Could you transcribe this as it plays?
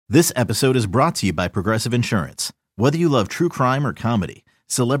This episode is brought to you by Progressive Insurance. Whether you love true crime or comedy,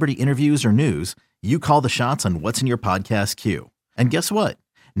 celebrity interviews or news, you call the shots on what's in your podcast queue. And guess what?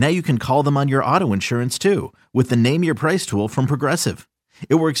 Now you can call them on your auto insurance too with the Name Your Price tool from Progressive.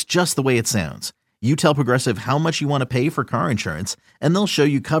 It works just the way it sounds. You tell Progressive how much you want to pay for car insurance, and they'll show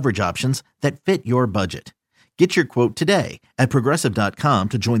you coverage options that fit your budget. Get your quote today at Progressive.com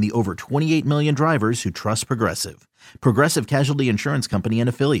to join the over 28 million drivers who trust Progressive. Progressive Casualty Insurance Company and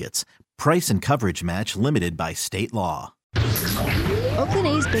Affiliates. Price and coverage match limited by state law. Oakland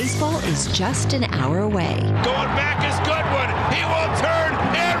A's baseball is just an hour away. Going back is Goodwin. He will turn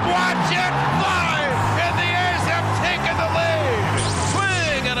and watch it fly. And the A's have taken the lead.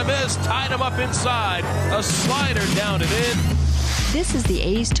 Swing and a miss. Tied him up inside. A slider down and in. This is the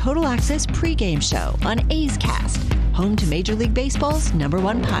A's Total Access pregame show on A's Cast, home to Major League Baseball's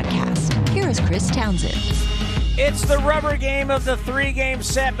 #1 podcast. Here is Chris Townsend. It's the rubber game of the three-game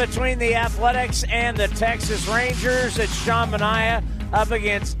set between the Athletics and the Texas Rangers. It's Sean Manaea up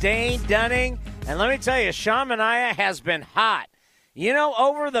against Dane Dunning. And let me tell you, Sean Manaea has been hot. You know,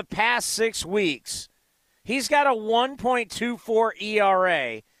 over the past 6 weeks, he's got a 1.24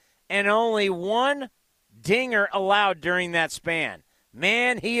 ERA and only one dinger allowed during that span.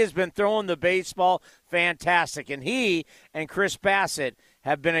 Man, he has been throwing the baseball fantastic. And he and Chris Bassitt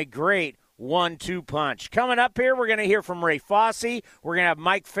have been a great 1-2 punch. Coming up here, we're going to hear from Ray Fosse. We're going to have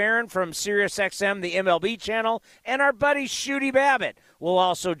Mike Farron from SiriusXM, the MLB channel, and our buddy Shooty Babbitt will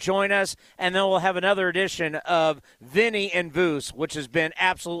also join us. And then we'll have another edition of Vinny and Voos, which has been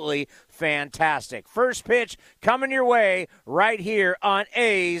absolutely fantastic. First pitch coming your way right here on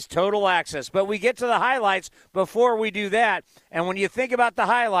A's Total Access. But we get to the highlights before we do that. And when you think about the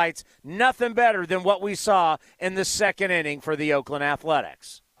highlights, nothing better than what we saw in the second inning for the Oakland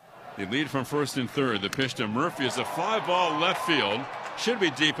Athletics. They lead from first and third. The pitch to Murphy is a fly ball left field. Should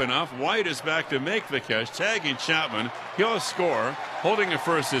be deep enough. White is back to make the catch, tagging Chapman. He'll score. Holding at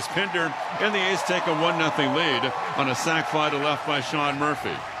first is Pinder, and the A's take a 1-0 lead on a sac fly to left by Sean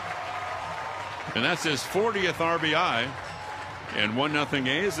Murphy. And that's his 40th RBI. And 1-0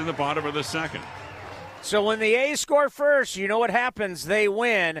 A's in the bottom of the second. So when the A's score first, you know what happens. They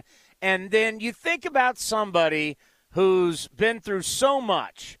win. And then you think about somebody who's been through so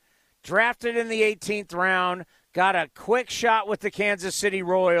much. Drafted in the 18th round, got a quick shot with the Kansas City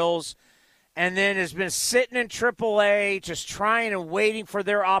Royals, and then has been sitting in AAA just trying and waiting for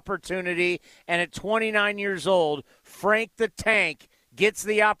their opportunity. And at 29 years old, Frank the Tank gets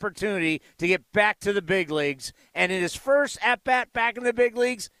the opportunity to get back to the big leagues. And in his first at-bat back in the big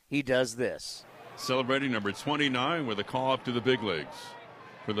leagues, he does this. Celebrating number 29 with a call up to the big leagues.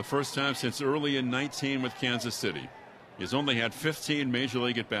 For the first time since early in 19 with Kansas City. He's only had 15 Major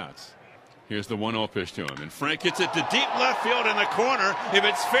League at-bats. Here's the 1-0 pitch to him. And Frank hits it to deep left field in the corner. If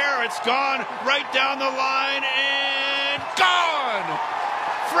it's fair, it's gone right down the line and gone!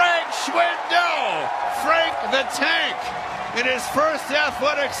 Frank Schwindel! Frank the Tank! In his first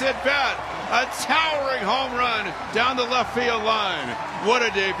Athletics at-bat, a towering home run down the left field line. What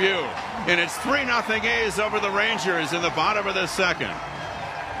a debut. And it's 3-0 A's over the Rangers in the bottom of the second.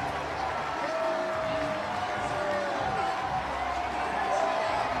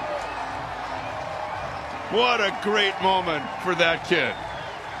 What a great moment for that kid.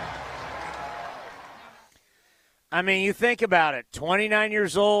 I mean, you think about it. 29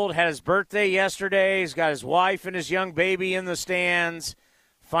 years old, had his birthday yesterday. He's got his wife and his young baby in the stands.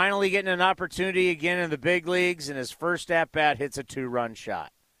 Finally getting an opportunity again in the big leagues, and his first at-bat hits a 2-run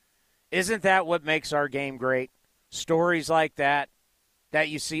shot. Isn't that what makes our game great? Stories like that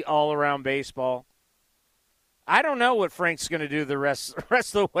you see all around baseball. I don't know what Frank's going to do the rest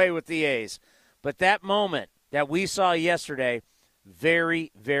of the way with the A's. But that moment that we saw yesterday,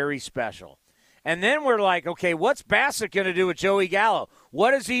 very, very special. And then we're like, okay, what's Bassitt going to do with Joey Gallo? What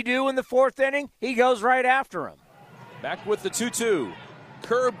does he do in the fourth inning? He goes right after him. Back with the 2-2.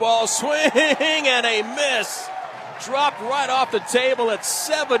 Curveball swing and a miss. Dropped right off the table at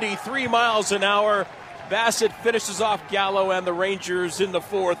 73 miles an hour. Bassitt finishes off Gallo and the Rangers in the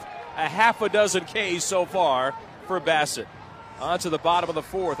fourth. A half a dozen Ks so far for Bassitt. On to the bottom of the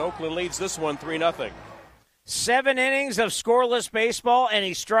fourth. Oakland leads this one 3-0. 7 innings of scoreless baseball, and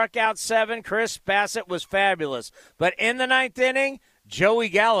he struck out 7. Chris Bassitt was fabulous. But in the 9th inning, Joey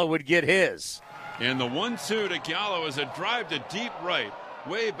Gallo would get his. And the 1-2 to Gallo is a drive to deep right.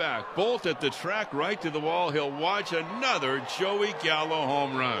 Way back. Bolt at the track right to the wall. He'll watch another Joey Gallo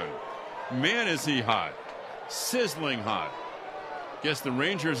home run. Man, is he hot. Sizzling hot. Guess the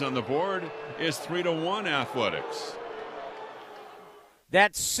Rangers on the board is 3-1 Athletics.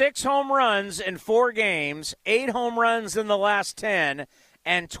 That's 6 home runs in 4 games, 8 home runs in the last 10,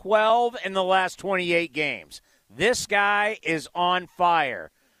 and 12 in the last 28 games. This guy is on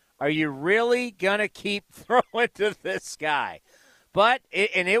fire. Are you really going to keep throwing to this guy? But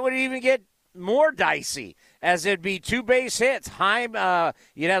it would even get more dicey, as it'd be 2 base hits.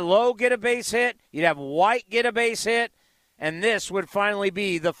 You'd have Lowe get a base hit. You'd have White get a base hit. And this would finally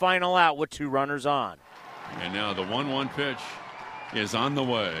be the final out with 2 runners on. And now the 1-1 pitch is on the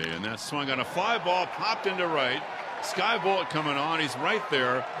way. And that swung on a fly ball, popped into right. Sky Bullet coming on. He's right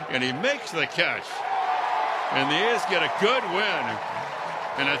there, and he makes the catch. And the A's get a good win.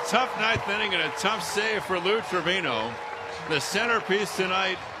 And a tough ninth inning and a tough save for Lou Trevino. The centerpiece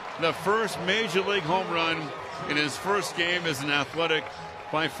tonight, the first Major League home run in his first game as an Athletic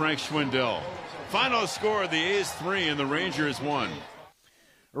by Frank Schwindel. Final score, the A's 3 and the Rangers 1.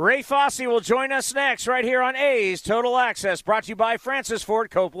 Ray Fosse will join us next right here on A's Total Access, brought to you by Francis Ford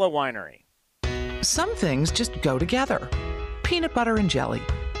Coppola Winery. Some things just go together. Peanut butter and jelly,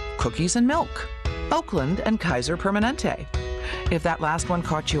 cookies and milk, Oakland and Kaiser Permanente. If that last one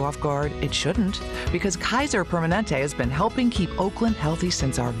caught you off guard, it shouldn't, because Kaiser Permanente has been helping keep Oakland healthy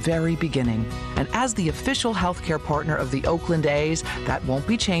since our very beginning. And as the official healthcare partner of the Oakland A's, that won't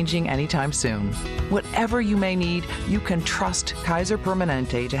be changing anytime soon. Whatever you may need, you can trust Kaiser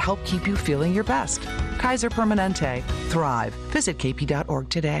Permanente to help keep you feeling your best. Kaiser Permanente. Thrive. Visit kp.org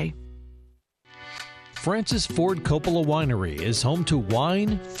today. Francis Ford Coppola Winery is home to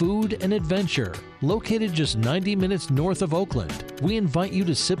wine, food, and adventure. Located just 90 minutes north of Oakland, we invite you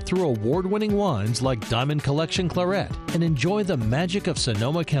to sip through award-winning wines like Diamond Collection Claret and enjoy the magic of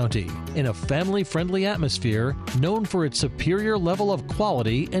Sonoma County in a family-friendly atmosphere known for its superior level of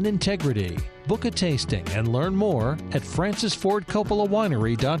quality and integrity. Book a tasting and learn more at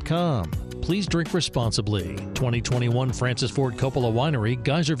francisfordcoppolawinery.com. Please drink responsibly. 2021 Francis Ford Coppola Winery,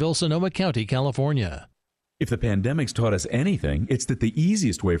 Geyserville, Sonoma County, California. If the pandemic's taught us anything, it's that the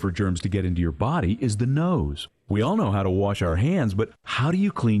easiest way for germs to get into your body is the nose. We all know how to wash our hands, but how do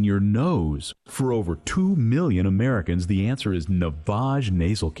you clean your nose? For over 2 million Americans, the answer is Navage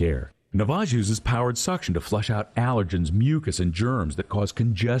Nasal Care. Navage uses powered suction to flush out allergens, mucus, and germs that cause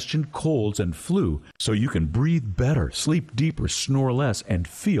congestion, colds, and flu, so you can breathe better, sleep deeper, snore less, and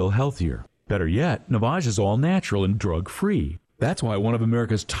feel healthier. Better yet, Navage is all natural and drug-free. That's why one of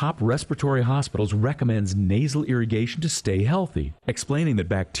America's top respiratory hospitals recommends nasal irrigation to stay healthy, explaining that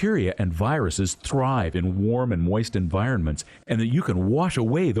bacteria and viruses thrive in warm and moist environments, and that you can wash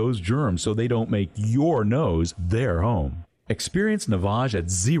away those germs so they don't make your nose their home. Experience Navage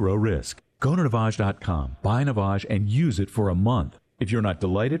at zero risk. Go to Navage.com, buy Navage, and use it for a month. If you're not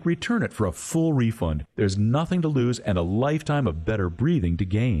delighted, return it for a full refund. There's nothing to lose and a lifetime of better breathing to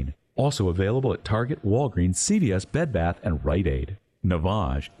gain. Also available at Target, Walgreens, CVS, Bed Bath, and Rite Aid.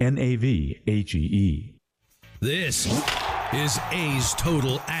 Navage, N-A-V-A-G-E. This is A's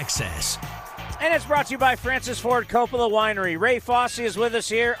Total Access. And it's brought to you by Francis Ford Coppola Winery. Ray Fosse is with us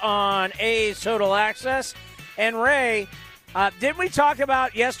here on A's Total Access. And Ray, didn't we talk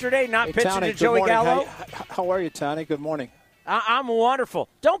about yesterday not pitching Tony, to Joey Gallo? How are you, Tony? Good morning. I'm wonderful.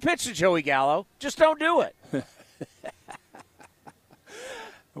 Don't pitch to Joey Gallo. Just don't do it.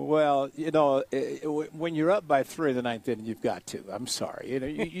 Well, you know, when you're up by 3 in the ninth inning, you've got to. I'm sorry. You know,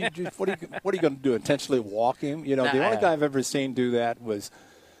 you just, what are you going to do? Intentionally walk him? You know, the only guy I've ever seen do that was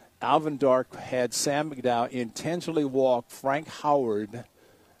Alvin Dark had Sam McDowell intentionally walk Frank Howard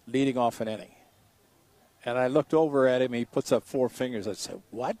leading off an inning. And I looked over at him. He puts up 4 fingers. I said,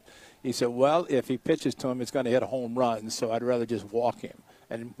 "What?" He said, "Well, if he pitches to him, it's going to hit a home run, so I'd rather just walk him."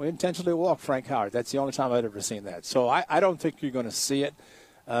 And we intentionally walked Frank Howard. That's the only time I've ever seen that. So I don't think you're going to see it.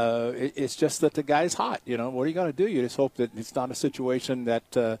 It's just that the guy's hot. You know, what are you going to do? You just hope that it's not a situation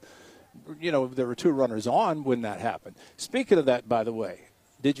that, you know, there were 2 runners on when that happened. Speaking of that, by the way,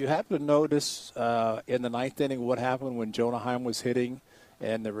 did you happen to notice in the ninth inning what happened when Jonah Heim was hitting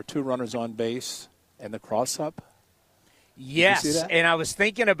and there were 2 runners on base and the cross-up? Yes, and I was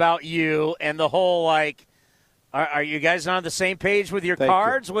thinking about you and the whole, like, are you guys on the same page with your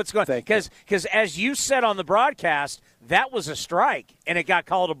cards? What's going on? Because as you said on the broadcast, that was a strike, and it got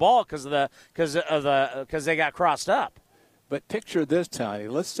called a ball because they got crossed up. But picture this, Tony.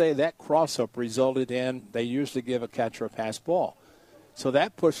 Let's say that cross-up resulted in they usually give a catcher a pass ball. So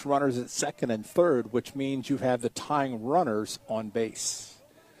that pushed runners at second and third, which means you have the tying runners on base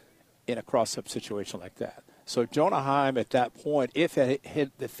in a cross-up situation like that. So Jonah Heim at that point, if they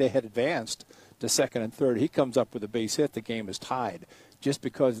had advanced to second and third, he comes up with a base hit, the game is tied, just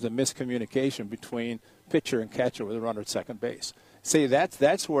because of the miscommunication between pitcher and catcher with a runner at second base. See,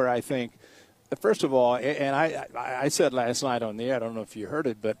 that's where I think, first of all, and I said last night on the air, I don't know if you heard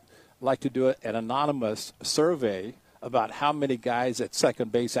it, but I'd like to do an anonymous survey about how many guys at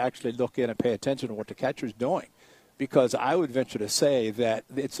second base actually look in and pay attention to what the catcher's doing. Because I would venture to say that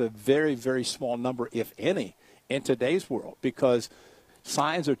it's a very, very small number, if any, in today's world, because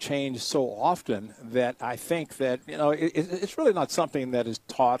signs are changed so often that I think that, it's really not something that is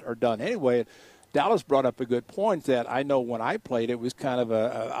taught or done anyway. Dallas brought up a good point that I know when I played, it was kind of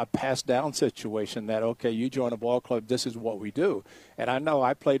a pass-down situation that, okay, you join a ball club, this is what we do. And I know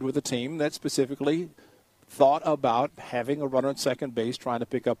I played with a team that specifically thought about having a runner at second base, trying to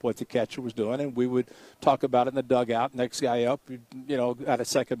pick up what the catcher was doing, and we would talk about it in the dugout. Next guy up, at a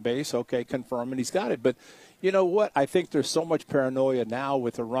second base, okay, confirm, and he's got it. But you know what? I think there's so much paranoia now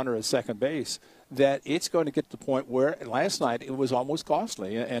with a runner at second base that it's going to get to the point where last night it was almost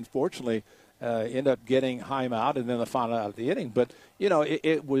costly, and fortunately end up getting Heim out and then the final out of the inning. But,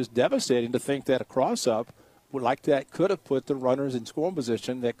 it was devastating to think that a cross-up like that could have put the runners in scoring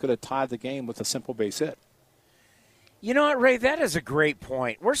position that could have tied the game with a simple base hit. You know what, Ray? That is a great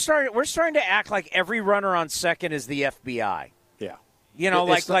point. We're starting to act like every runner on second is the FBI. Yeah.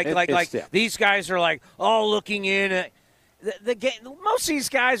 These guys are like all looking in. The game. Most of these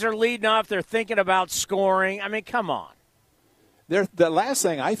guys are leading off. They're thinking about scoring. I mean, come on. The last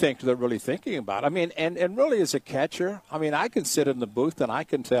thing I think they're really thinking about. I mean, and really as a catcher, I mean, I can sit in the booth and I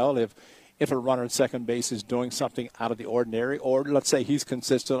can tell if a runner at second base is doing something out of the ordinary, or let's say he's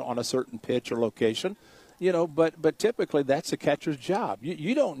consistent on a certain pitch or location. But typically that's the catcher's job.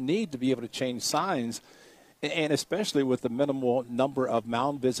 You don't need to be able to change signs, and especially with the minimal number of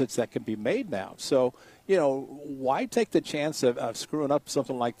mound visits that can be made now. So, why take the chance of screwing up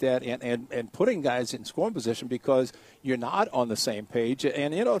something like that and putting guys in scoring position because you're not on the same page?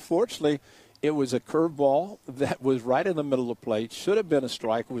 And, unfortunately, it was a curveball that was right in the middle of the plate, should have been a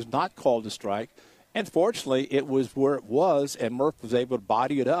strike, was not called a strike. And fortunately, it was where it was, and Murph was able to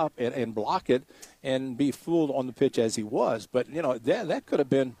body it up and block it and be fooled on the pitch as he was. But, that could have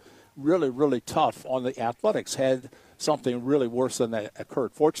been really, really tough on the Athletics had something really worse than that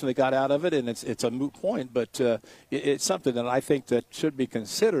occurred. Fortunately, got out of it, and it's a moot point. But it's something that I think that should be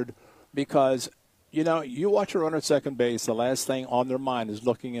considered because, you watch a runner at second base, the last thing on their mind is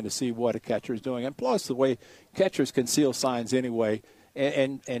looking in to see what a catcher is doing. And plus, the way catchers conceal signs anyway,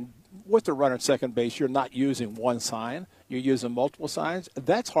 and with the runner at second base, you're not using one sign. You're using multiple signs.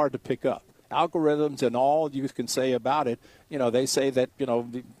 That's hard to pick up. Algorithms and all you can say about it, they say that,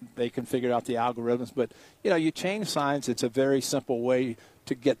 they can figure out the algorithms. But, you change signs. It's a very simple way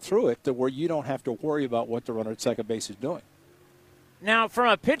to get through it to where you don't have to worry about what the runner at second base is doing. Now, from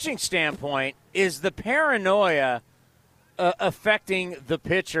a pitching standpoint, is the paranoia affecting the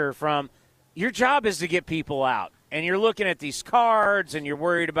pitcher from your job is to get people out? And you're looking at these cards, and you're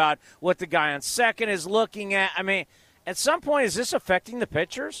worried about what the guy on second is looking at. I mean, at some point, is this affecting the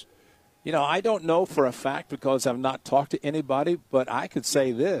pitchers? I don't know for a fact because I've not talked to anybody, but I could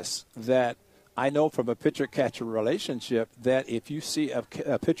say this, that I know from a pitcher-catcher relationship that if you see a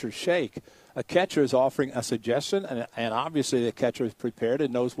pitcher shake, a catcher is offering a suggestion, and obviously the catcher is prepared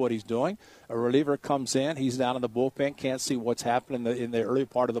and knows what he's doing. A reliever comes in, he's down in the bullpen, can't see what's happening in the early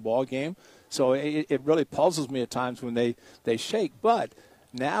part of the ball game. So it really puzzles me at times when they shake. But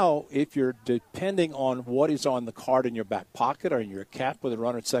now if you're depending on what is on the card in your back pocket or in your cap with a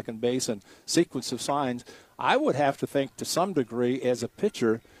runner at second base and sequence of signs, I would have to think to some degree as a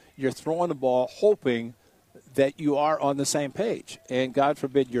pitcher, you're throwing the ball hoping that you are on the same page. And God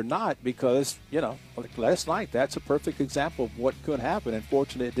forbid you're not because, like last night, that's a perfect example of what could happen. And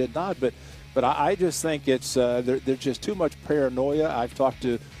fortunately it did not. But I just think it's there's just too much paranoia. I've talked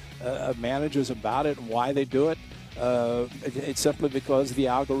to managers about it and why they do it. It's simply because of the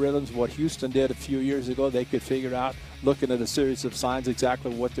algorithms. What Houston did a few years ago, they could figure out, looking at a series of signs,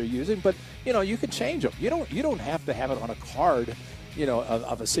 exactly what they're using. But, you can change them. You don't have to have it on a card,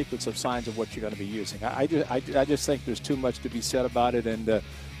 of a sequence of signs of what you're going to be using. I just think there's too much to be said about it. And,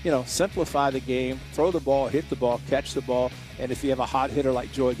 simplify the game, throw the ball, hit the ball, catch the ball. And if you have a hot hitter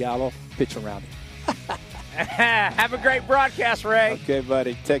like Joey Gallo, pitch around him. Have a great broadcast, Ray. Okay,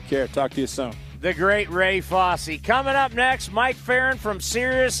 buddy. Take care. Talk to you soon. The great Ray Fosse. Coming up next, Mike Farron from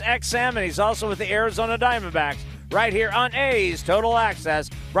Sirius XM, and he's also with the Arizona Diamondbacks right here on A's Total Access,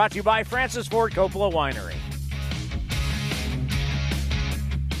 brought to you by Francis Ford Coppola Winery.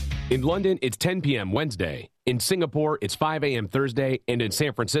 In London, it's 10 p.m. Wednesday. In Singapore, it's 5 a.m. Thursday. And in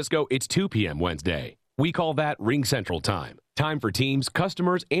San Francisco, it's 2 p.m. Wednesday. We call that Ring Central Time. Time for teams,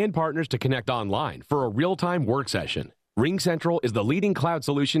 customers, and partners to connect online for a real-time work session. Ring Central is the leading cloud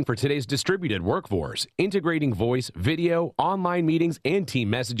solution for today's distributed workforce, integrating voice, video, online meetings, and team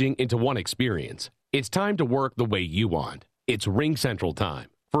messaging into one experience. It's time to work the way you want. It's Ring Central Time.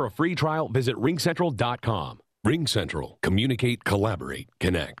 For a free trial, visit ringcentral.com. RingCentral. Communicate, collaborate,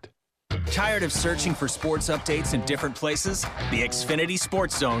 connect. Tired of searching for sports updates in different places? The Xfinity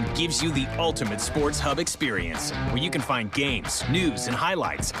Sports Zone gives you the ultimate sports hub experience, where you can find games, news, and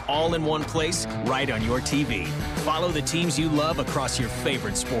highlights all in one place right on your TV. Follow the teams you love across your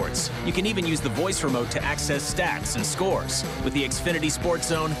favorite sports. You can even use the voice remote to access stats and scores. With the Xfinity Sports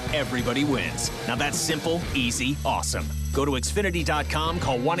Zone, everybody wins. Now that's simple, easy, awesome. Go to Xfinity.com,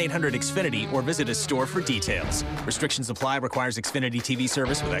 call 1-800-XFINITY, or visit a store for details. Restrictions apply. Requires Xfinity TV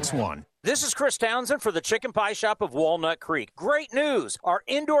service with X1. This is Chris Townsend for the Chicken Pie Shop of Walnut Creek. Great news! Our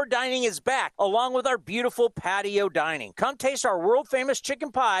indoor dining is back, along with our beautiful patio dining. Come taste our world-famous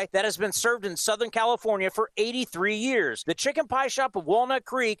chicken pie that has been served in Southern California for 83 years. The Chicken Pie Shop of Walnut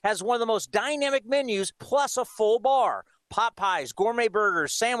Creek has one of the most dynamic menus, plus a full bar. Pot pies, gourmet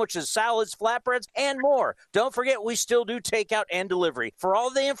burgers, sandwiches, salads, flatbreads, and more. Don't forget, we still do takeout and delivery. For all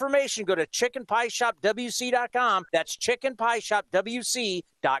the information, go to chickenpieshopwc.com. That's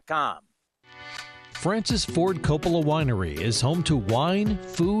chickenpieshopwc.com. Francis Ford Coppola Winery is home to wine,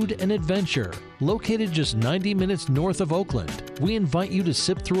 food, and adventure. Located just 90 minutes north of Oakland, we invite you to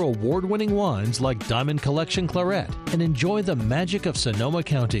sip through award-winning wines like Diamond Collection Claret and enjoy the magic of Sonoma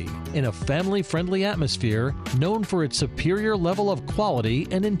County in a family-friendly atmosphere known for its superior level of quality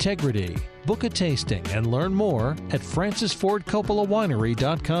and integrity. Book a tasting and learn more at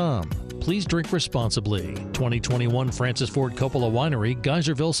francisfordcoppolawinery.com. Please drink responsibly. 2021 Francis Ford Coppola Winery,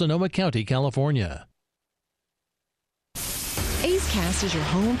 Geyserville, Sonoma County, California. A's Cast is your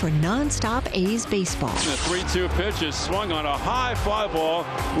home for nonstop A's baseball. The 3-2 pitch is swung on a high fly ball.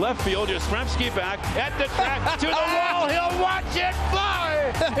 Left field, Yastrzemski back at the track to the wall. He'll watch it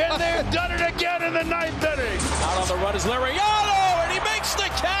fly. And they've done it again in the ninth inning. Out on the run is Liriano, and he makes the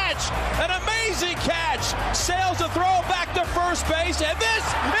catch. An amazing catch. Sails the throw back to first base, and this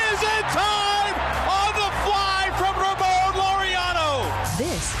is in time on the fly from Ramon Laureano.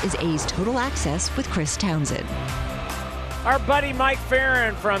 This is A's Total Access with Chris Townsend. Our buddy Mike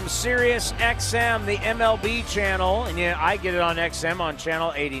Farron from Sirius XM, the MLB channel, and yeah, I get it on XM on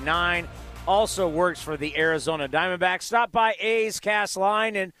channel 89. Also works for the Arizona Diamondbacks. Stop by A's Cast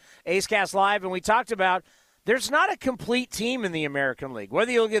Line and A's Cast Live, and we talked about there's not a complete team in the American League.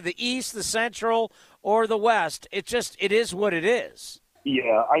 Whether you look at the East, the Central, or the West, it is what it is.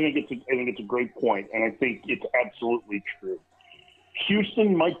 Yeah, I think it's a great point, and I think it's absolutely true.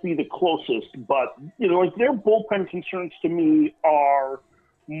 Houston might be the closest, but like their bullpen concerns to me are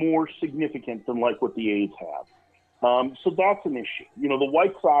more significant than like what the A's have. So that's an issue. The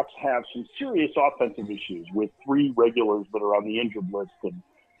White Sox have some serious offensive issues with 3 regulars that are on the injured list, and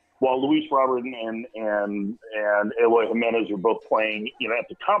while Luis Robert and Eloy Jimenez are both playing at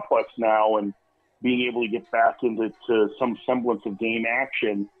the complex now and being able to get back into some semblance of game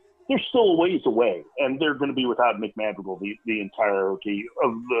action, they're still a ways away, and they're going to be without Nick Madrigal the entirety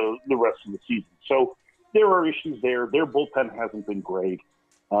of the rest of the season. So there are issues there. Their bullpen hasn't been great.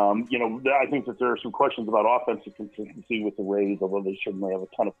 I think that there are some questions about offensive consistency with the Rays, although they certainly have a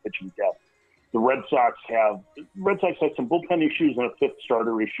ton of pitching depth. The Red Sox have some bullpen issues and a 5th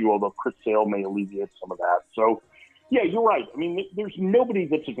starter issue, although Chris Sale may alleviate some of that. So, yeah, you're right. I mean, there's nobody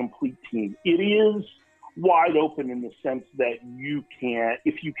that's a complete team. It is wide open in the sense that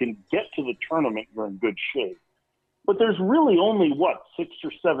if you can get to the tournament, you're in good shape. But there's really only, 6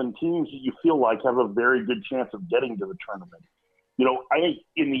 or 7 teams that you feel like have a very good chance of getting to the tournament. I think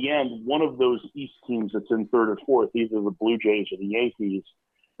in the end, one of those East teams that's in 3rd or 4th, either the Blue Jays or the Yankees,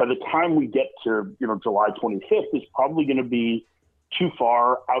 by the time we get to, July 25th, is probably going to be too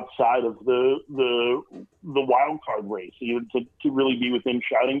far outside of the wild card race to really be within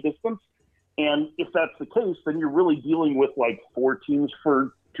shouting distance. And if that's the case, then you're really dealing with like 4 teams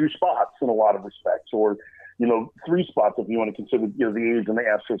for 2 spots in a lot of respects, or 3 spots if you want to consider the A's and the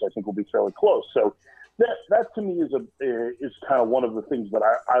Astros. I think will be fairly close. So that to me is kind of one of the things that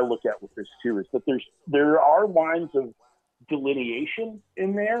I look at with this too, is that there are lines of delineation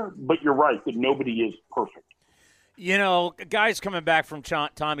in there, but you're right that nobody is perfect. Guys coming back from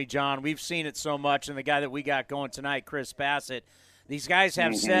Tommy John, we've seen it so much, and the guy that we got going tonight, Chris Bassett. These guys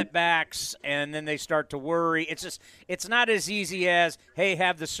have setbacks, and then they start to worry. It's not as easy as, hey,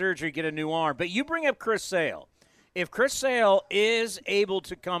 have the surgery, get a new arm. But you bring up Chris Sale. If Chris Sale is able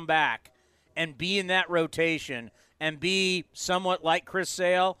to come back and be in that rotation and be somewhat like Chris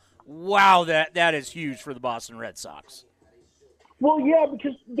Sale, wow, that is huge for the Boston Red Sox. Well, yeah,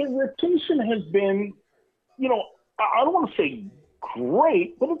 because the rotation has been, I don't want to say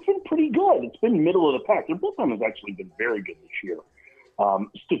great, but it's been pretty good. It's been middle of the pack. Their bullpen has actually been very good this year,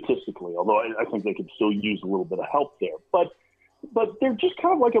 statistically, although I think they could still use a little bit of help there. But they're just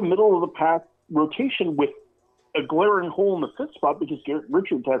kind of like a middle of the pack rotation with a glaring hole in the fifth spot because Garrett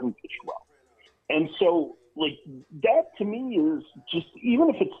Richards hasn't pitched well. And so, like, that to me is just, even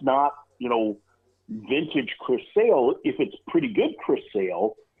if it's not, vintage Chris Sale, if it's pretty good Chris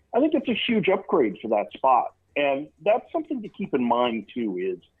Sale, I think it's a huge upgrade for that spot. And that's something to keep in mind, too,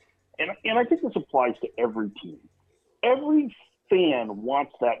 is, and I think this applies to every team. Every fan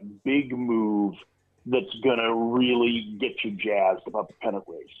wants that big move that's going to really get you jazzed about the pennant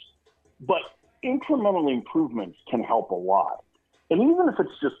race. But incremental improvements can help a lot. And even if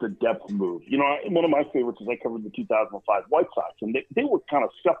it's just a depth move, one of my favorites is I covered the 2005 White Sox, and they were kind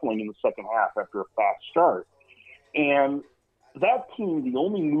of scuffling in the second half after a fast start. And that team, the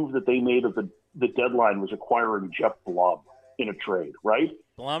only move that they made at the deadline was acquiring Jeff Blum in a trade, right?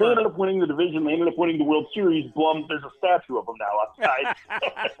 Blummer. They ended up winning the division. They ended up winning the World Series. Blum, there's a statue of him now outside.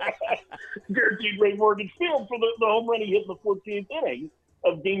 Guaranteed Ray Morgan Field for the home run he hit in the 14th inning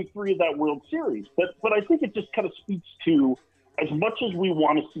of Game 3 of that World Series. But I think it just kind of speaks to, as much as we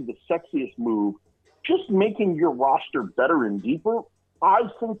want to see the sexiest move, just making your roster better and deeper, I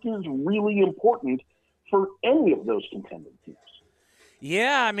think is really important for any of those contending teams.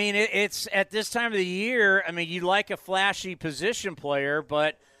 Yeah, I mean, it's at this time of the year, I mean, you like a flashy position player,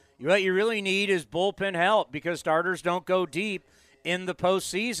 but what you really need is bullpen help because starters don't go deep in the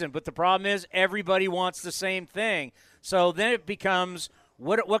postseason. But the problem is everybody wants the same thing. So then it becomes,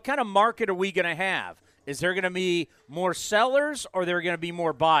 what kind of market are we going to have? Is there going to be more sellers or are there going to be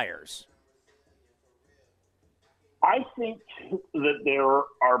more buyers? I think that there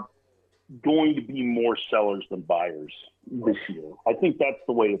are going to be more sellers than buyers this year. I think that's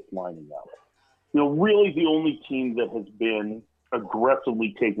the way it's lining up. Really the only team that has been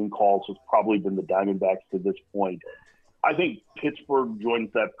aggressively taking calls has probably been the Diamondbacks to this point. I think Pittsburgh joins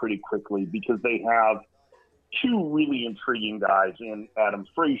that pretty quickly because they have two really intriguing guys in Adam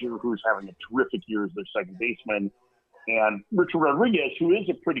Frazier, who's having a terrific year as their second baseman, and Richard Rodriguez, who is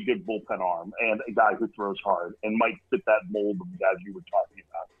a pretty good bullpen arm and a guy who throws hard and might fit that mold of the guys you were talking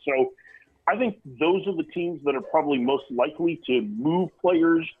about. So I think those are the teams that are probably most likely to move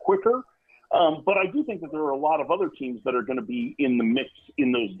players quicker. But I do think that there are a lot of other teams that are going to be in the mix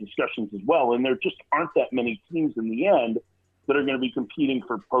in those discussions as well. And there just aren't that many teams in the end that are going to be competing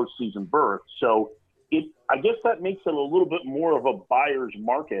for postseason berth. So I guess that makes it a little bit more of a buyer's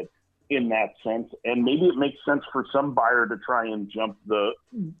market in that sense. And maybe it makes sense for some buyer to try and jump the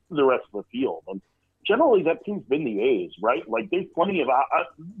rest of the field. And generally that team's been the A's, right? Like there's plenty of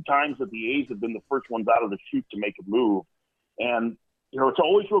times that the A's have been the first ones out of the chute to make a move. And, it's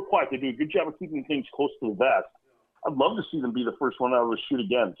always real quiet. They do a good job of keeping things close to the vest. I'd love to see them be the first one out of the chute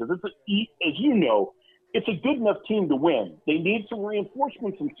again. Because as you know, it's a good enough team to win. They need some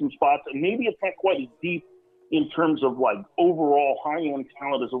reinforcements in some spots, and maybe it's not quite as deep in terms of like overall high-end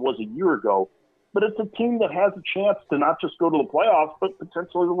talent as it was a year ago. But it's a team that has a chance to not just go to the playoffs, but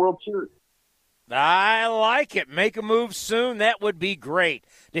potentially the World Series. I like it. Make a move soon. That would be great.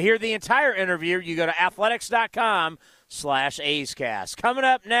 To hear the entire interview, you go to athletics.com/A'sCast. Coming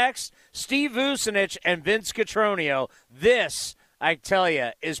up next, Steve Vucinich and Vince Cotroneo. This, I tell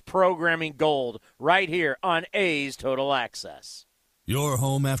you, is programming gold right here on A's Total Access. You're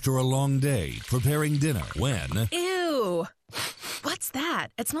home after a long day, preparing dinner when... Ew. What's that?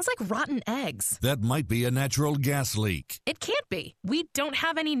 It smells like rotten eggs. That might be a natural gas leak. It can't be. We don't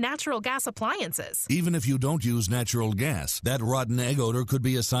have any natural gas appliances. Even if you don't use natural gas, that rotten egg odor could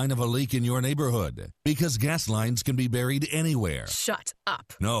be a sign of a leak in your neighborhood. Because gas lines can be buried anywhere. Shut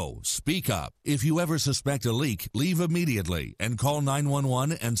up. No, speak up. If you ever suspect a leak, leave immediately and call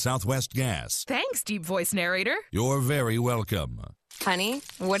 911 and Southwest Gas. Thanks, deep voice narrator. You're very welcome. Honey,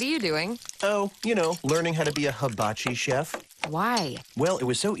 what are you doing? Oh, learning how to be a hibachi chef. Why? Well, it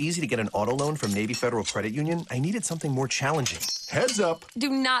was so easy to get an auto loan from Navy Federal Credit Union, I needed something more challenging. Heads up. Do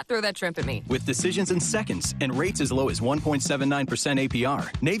not throw that shrimp at me. With decisions in seconds and rates as low as 1.79%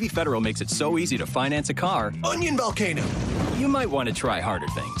 APR, Navy Federal makes it so easy to finance a car. Onion volcano. You might want to try harder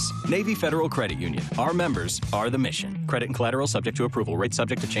things. Navy Federal Credit Union. Our members are the mission. Credit and collateral subject to approval. Rates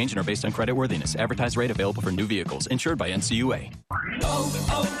subject to change and are based on credit worthiness. Advertised rate available for new vehicles. Insured by NCUA.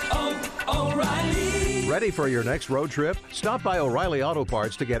 O'Reilly. Ready for your next road trip? Stop by O'Reilly Auto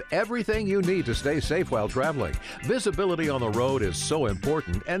Parts to get everything you need to stay safe while traveling. Visibility on the road is so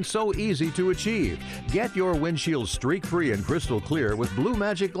important and so easy to achieve. Get your windshield streak-free and crystal clear with Blue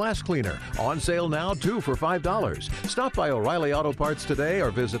Magic Glass Cleaner. On sale now, 2 for $5. Stop by O'Reilly Auto Parts today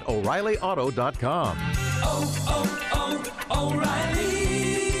or visit O'ReillyAuto.com.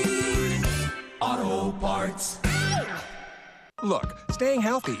 O'Reilly Auto Parts. Look, staying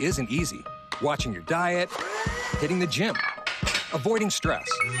healthy isn't easy. Watching your diet, hitting the gym, avoiding stress.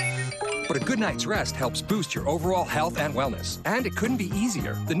 but a good night's rest helps boost your overall health and wellness. And it couldn't be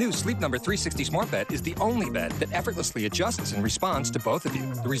easier. The new Sleep Number 360 Smart Bed is the only bed that effortlessly adjusts and responds to both of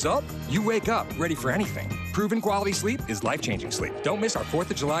you. The result? You wake up ready for anything. Proven quality sleep is life-changing sleep. Don't miss our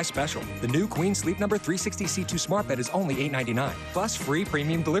 4th of July special. The new Queen Sleep Number 360 C2 Smart Bed is only $8.99, plus free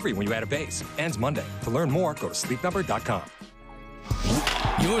premium delivery when you add a base. Ends Monday. To learn more, go to sleepnumber.com.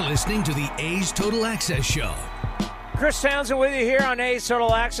 You're listening to the A's Total Access Show. Chris Townsend with you here on A's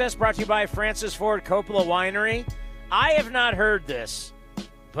Total Access, brought to you by Francis Ford Coppola Winery. I have not heard this,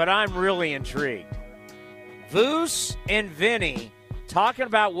 but I'm really intrigued. Voos and Vinny talking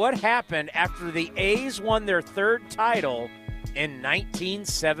about what happened after the A's won their 3rd title in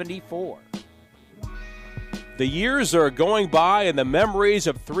 1974. The years are going by and the memories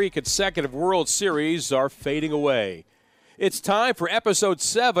of 3 consecutive World Series are fading away. It's time for Episode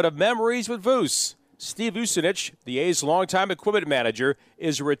 7 of Memories with Voos. Steve Vucinich, the A's longtime equipment manager,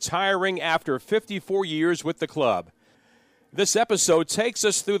 is retiring after 54 years with the club. This episode takes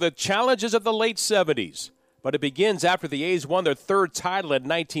us through the challenges of the late 70s, but it begins after the A's won their 3rd title in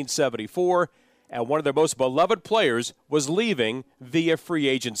 1974, and one of their most beloved players was leaving via free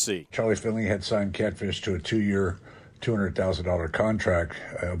agency. Charlie Finley had signed Catfish to a 2-year, $200,000 contract,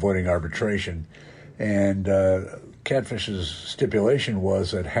 avoiding arbitration, and Catfish's stipulation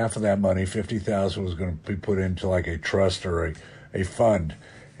was that half of that money, $50,000, was going to be put into like a trust or a fund.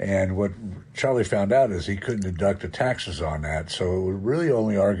 And what Charlie found out is he couldn't deduct the taxes on that. So it was really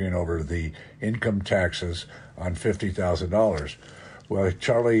only arguing over the income taxes on $50,000. Well,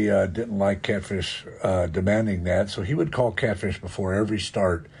 Charlie didn't like Catfish demanding that, so he would call Catfish before every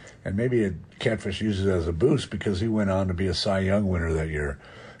start. And maybe Catfish used it as a boost because he went on to be a Cy Young winner that year.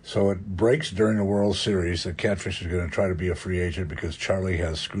 So it breaks during the World Series that Catfish is going to try to be a free agent because Charlie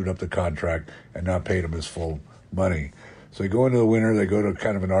has screwed up the contract and not paid him his full money. So they go into the winter, they go to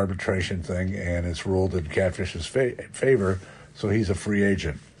kind of an arbitration thing, and it's ruled in Catfish's favor, so he's a free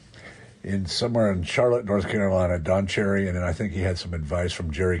agent. Somewhere in Charlotte, North Carolina, Don Cherry, and then I think he had some advice from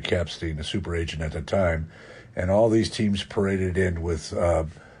Jerry Kapstein, the super agent at the time, and all these teams paraded in with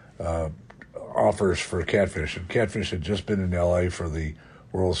offers for Catfish. And Catfish had just been in L.A. for the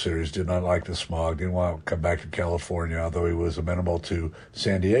World Series, did not like the smog, didn't want to come back to California, although he was amenable to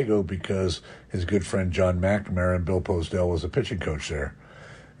San Diego because his good friend John McNamara and Bill Posdell was a pitching coach there.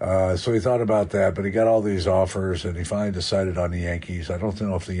 So he thought about that, but he got all these offers, and he finally decided on the Yankees. I don't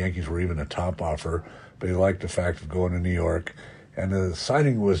know if the Yankees were even a top offer, but he liked the fact of going to New York. And the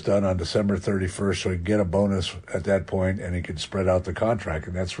signing was done on December 31st, so he could get a bonus at that point, and he could spread out the contract.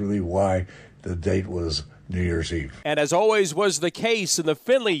 And that's really why the date was New Year's Eve. And as always was the case in the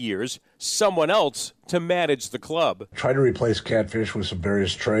Finley years, someone else to manage the club. Tried to replace Catfish with some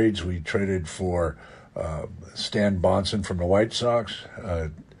various trades. We traded for Stan Bonson from the White Sox,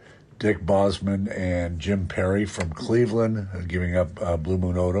 Dick Bosman and Jim Perry from Cleveland, giving up Blue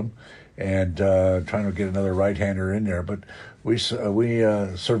Moon Odom, and trying to get another right-hander in there. But we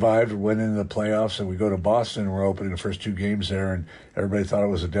survived, went into the playoffs, and we go to Boston, and we're opening the first 2 games there, and everybody thought it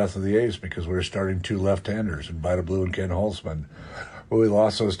was the death of the A's because we were starting 2 left-handers, and Vida Blue and Ken Holtzman. Well, we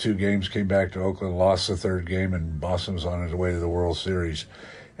lost those 2 games, came back to Oakland, lost the 3rd game, and Boston was on its way to the World Series.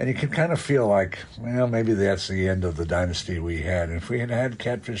 And you can kind of feel like, well, maybe that's the end of the dynasty we had. And if we had had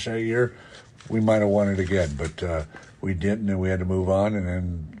Catfish that year, we might have won it again. But we didn't, and we had to move on.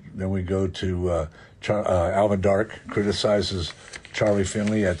 And then we go to Alvin Dark criticizes Charlie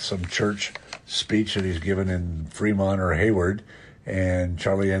Finley at some church speech that he's given in Fremont or Hayward. And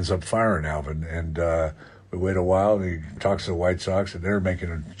Charlie ends up firing Alvin. And we wait a while, and he talks to the White Sox, and they're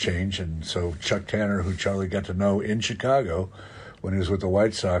making a change. And so Chuck Tanner, who Charlie got to know in Chicago when he was with the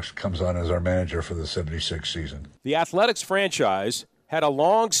White Sox, comes on as our manager for the 76 season. The Athletics franchise had a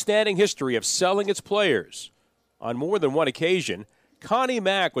long-standing history of selling its players. On more than one occasion, Connie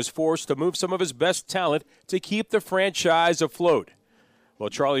Mack was forced to move some of his best talent to keep the franchise afloat. Well,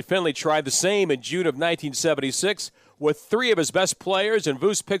 Charlie Finley tried the same in June of 1976 with 3 of his best players, and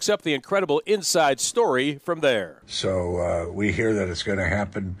Voos picks up the incredible inside story from there. So we hear that it's going to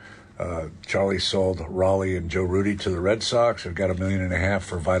happen. Charlie sold Raleigh and Joe Rudy to the Red Sox. They've got $1.5 million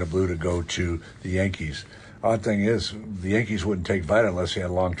for Vida Blue to go to the Yankees. Odd thing is, the Yankees wouldn't take Vida unless he had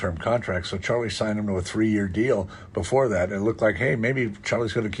a long-term contract, so Charlie signed him to a 3-year deal before that. And it looked like, hey, maybe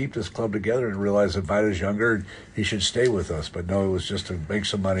Charlie's going to keep this club together and realize that Vida's younger and he should stay with us. But no, it was just to make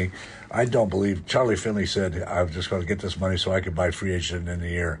some money. I don't believe, Charlie Finley said, I'm just going to get this money so I could buy free agent in the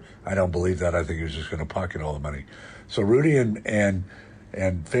year. I don't believe that. I think he was just going to pocket all the money. So Rudy and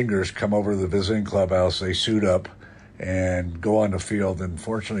Fingers come over to the visiting clubhouse. They suit up and go on the field. And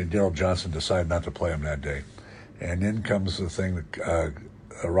fortunately, Daryl Johnson decided not to play him that day. And then comes the thing that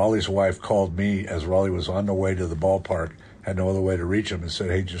Raleigh's wife called me as Raleigh was on the way to the ballpark, had no other way to reach him, and said,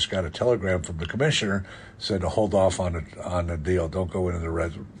 "Hey, just got a telegram from the commissioner, said to hold off on the deal. Don't go into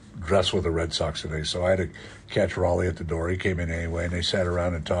the dress with the Red Sox today." So I had to catch Raleigh at the door. He came in anyway, and they sat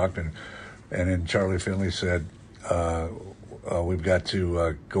around and talked. And then Charlie Finley said, "We've got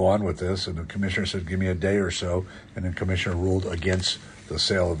to go on with this." And the commissioner said, "Give me a day or so." And the commissioner ruled against the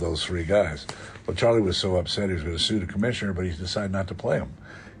sale of those 3 guys. Well, Charlie was so upset he was going to sue the commissioner, but he decided not to play them.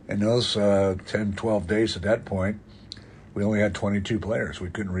 In those 10, 12 days at that point, we only had 22 players. We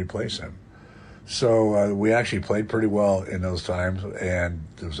couldn't replace them. So we actually played pretty well in those times, and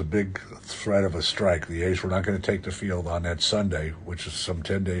there was a big threat of a strike. The A's were not going to take the field on that Sunday, which is some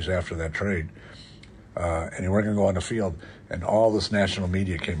 10 days after that trade, and they weren't going to go on the field, and all this national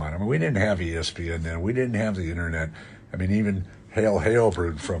media came on. I mean, we didn't have ESPN then. We didn't have the Internet. I mean, even Hale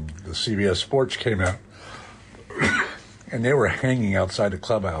Halebrud from the CBS Sports came out, and they were hanging outside the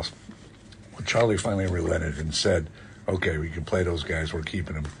clubhouse. Well, Charlie finally relented and said, "Okay, we can play those guys. We're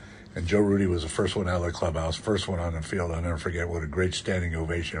keeping them." And Joe Rudy was the first one out of the clubhouse, first one on the field. I'll never forget what a great standing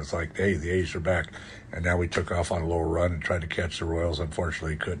ovation. It's like, hey, the A's are back. And now we took off on a little run and tried to catch the Royals.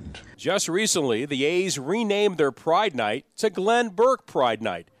 Unfortunately, couldn't. Just recently, the A's renamed their Pride Night to Glenn Burke Pride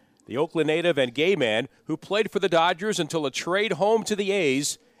Night, the Oakland native and gay man who played for the Dodgers until a trade home to the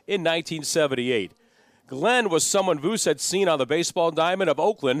A's in 1978. Glenn was someone Voos had seen on the baseball diamond of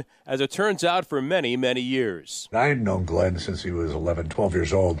Oakland, as it turns out, for many, many years. I had known Glenn since he was 11, 12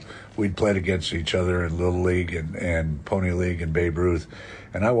 years old. We'd played against each other in Little League and Pony League and Babe Ruth.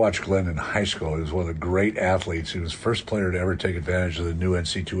 And I watched Glenn in high school. He was one of the great athletes. He was the first player to ever take advantage of the new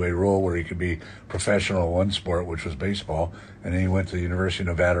NC2A rule where he could be professional in one sport, which was baseball. And then he went to the University of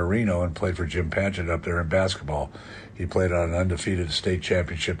Nevada, Reno, and played for Jim Padgett up there in basketball. He played on an undefeated state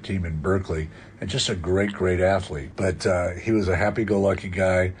championship team in Berkeley, and just a great, great athlete. But he was a happy-go-lucky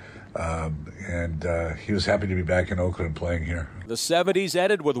guy, and he was happy to be back in Oakland playing here. The 70s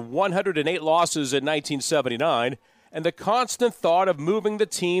ended with 108 losses in 1979, and the constant thought of moving the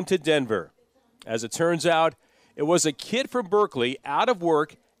team to Denver. As it turns out, it was a kid from Berkeley out of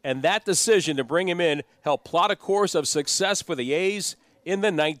work, and that decision to bring him in helped plot a course of success for the A's in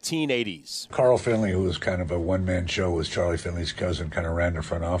the 1980s. Carl Finley, who was kind of a one-man show, was Charlie Finley's cousin, kind of ran the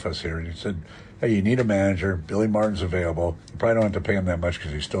front office here, and he said, "Hey, you need a manager. Billy Martin's available. You probably don't have to pay him that much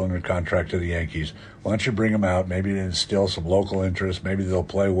because he's still under contract to the Yankees. Why don't you bring him out? Maybe instill some local interest. Maybe they'll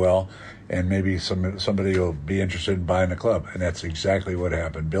play well, and maybe somebody will be interested in buying the club." And that's exactly what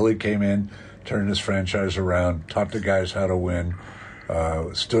happened. Billy came in, turned his franchise around, taught the guys how to win,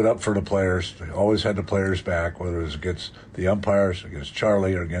 stood up for the players, always had the players back, whether it was against the umpires, against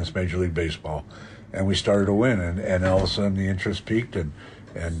Charlie, or against Major League Baseball. And we started to win, and all of a sudden the interest peaked, and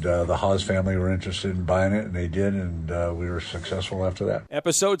the Haas family were interested in buying it, and they did, and we were successful after that.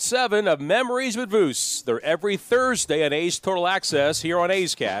 Episode 7 of Memories with Voos. They're every Thursday on A's Total Access here on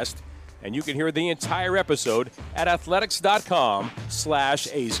A's Cast, and you can hear the entire episode at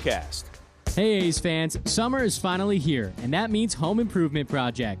athletics.com/A's Cast. Hey A's fans, summer is finally here, and that means home improvement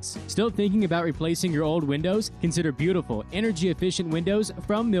projects. Still thinking about replacing your old windows? Consider beautiful, energy-efficient windows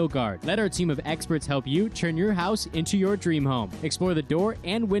from Milgard. Let our team of experts help you turn your house into your dream home. Explore the door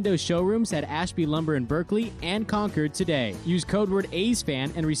and window showrooms at Ashby Lumber in Berkeley and Concord today. Use code word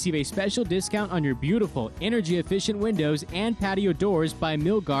A'sFan and receive a special discount on your beautiful, energy-efficient windows and patio doors by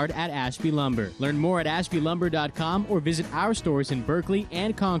Milgard at Ashby Lumber. Learn more at ashbylumber.com or visit our stores in Berkeley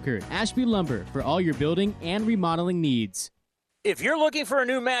and Concord. Ashby Lumber, for all your building and remodeling needs. If you're looking for a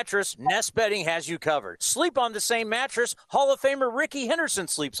new mattress, Nest Bedding has you covered. Sleep on the same mattress Hall of Famer Ricky Henderson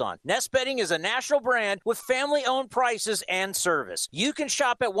sleeps on. Nest Bedding is a national brand with family-owned prices and service. You can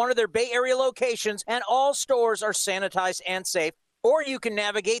shop at one of their Bay Area locations, and all stores are sanitized and safe. Or you can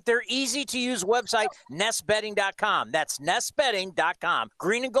navigate their easy-to-use website, nestbedding.com. That's nestbedding.com.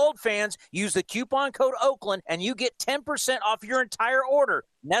 Green and gold fans, use the coupon code Oakland, and you get 10% off your entire order.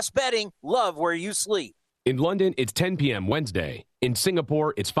 Nest Bedding, love where you sleep. In London, it's 10 p.m. Wednesday. In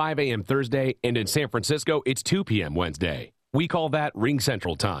Singapore, it's 5 a.m. Thursday. And in San Francisco, it's 2 p.m. Wednesday. We call that Ring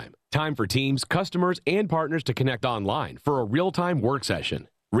Central Time. Time for teams, customers, and partners to connect online for a real-time work session.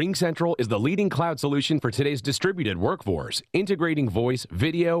 Ring Central is the leading cloud solution for today's distributed workforce, integrating voice,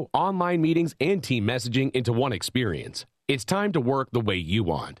 video, online meetings, and team messaging into one experience. It's time to work the way you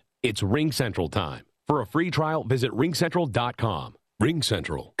want. It's Ring Central time. For a free trial, visit ringcentral.com. Ring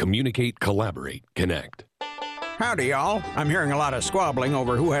Central. Communicate, collaborate, connect. Howdy, y'all. I'm hearing a lot of squabbling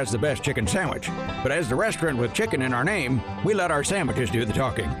over who has the best chicken sandwich. But as the restaurant with chicken in our name, we let our sandwiches do the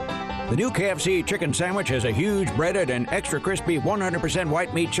talking. The new KFC chicken sandwich has a huge breaded and extra crispy 100%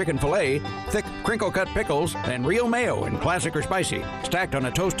 white meat chicken filet, thick crinkle-cut pickles, and real mayo in classic or spicy, stacked on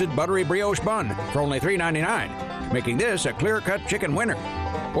a toasted buttery brioche bun for only $3.99, making this a clear-cut chicken winner.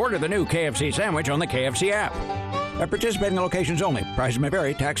 Order the new KFC sandwich on the KFC app. At participating locations only. Prices may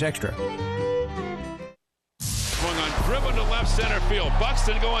vary. Tax extra. Swung on, driven to left center field.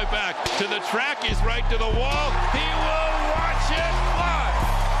 Buxton going back to the track. He's right to the wall. He will watch it fly.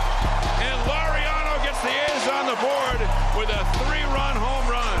 And Laureano gets the A's on the board with a 3-run home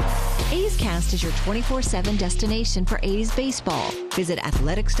run. A's Cast is your 24/7 destination for A's baseball. Visit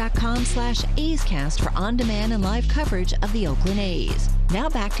athletics.com/A's Cast for on-demand and live coverage of the Oakland A's. Now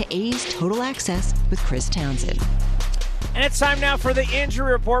back to A's Total Access with Chris Townsend. And it's time now for the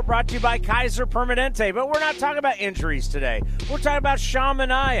injury report brought to you by Kaiser Permanente. But we're not talking about injuries today. We're talking about Sean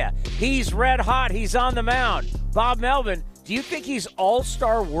Manaea. He's red hot. He's on the mound. Bob Melvin, do you think he's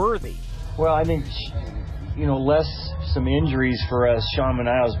all-star worthy? Well, I think, less some injuries for us. Sean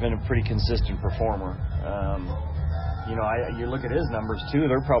Manaea has been a pretty consistent performer. You look at his numbers, too.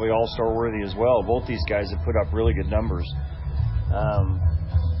 They're probably all-star worthy as well. Both these guys have put up really good numbers.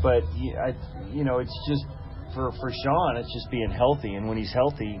 It's just, for Sean, it's just being healthy. And when he's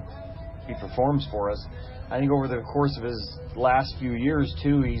healthy, he performs for us. I think over the course of his last few years,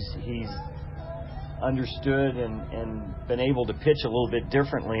 too, he's understood and been able to pitch a little bit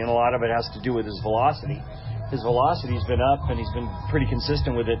differently, and a lot of it has to do with his velocity. His velocity's been up, and he's been pretty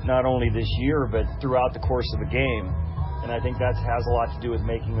consistent with it not only this year, but throughout the course of the game. And I think that has a lot to do with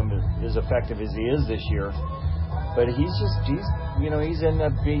making him as effective as he is this year. But he's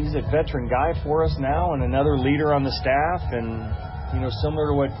a veteran guy for us now, and another leader on the staff, and similar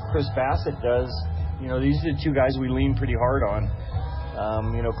to what Chris Bassett does. These are the two guys we lean pretty hard on.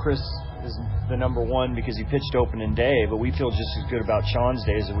 Chris is the number one because he pitched opening day, but we feel just as good about Sean's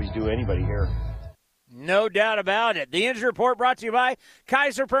days as we do anybody here. No doubt about it. The injury report brought to you by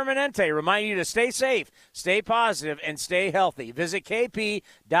Kaiser Permanente. Remind you to stay safe, stay positive, and stay healthy. Visit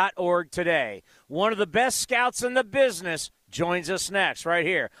kp.org today. One of the best scouts in the business joins us next right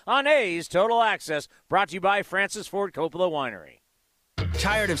here on A's Total Access, brought to you by Francis Ford Coppola Winery.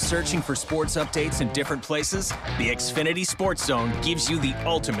 Tired of searching for sports updates in different places? The Xfinity Sports Zone gives you the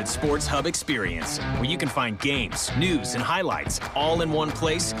ultimate sports hub experience, where you can find games, news, and highlights all in one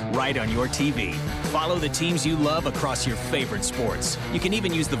place right on your TV. Follow the teams you love across your favorite sports. You can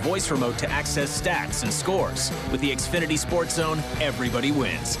even use the voice remote to access stats and scores. With the Xfinity Sports Zone, everybody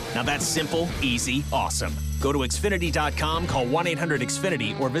wins. Now that's simple, easy, awesome. Go to Xfinity.com, call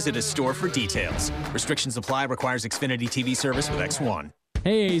 1-800-XFINITY, or visit a store for details. Restrictions apply. Requires Xfinity TV service with X1.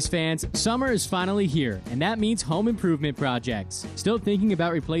 Hey A's fans, summer is finally here, and that means home improvement projects. Still thinking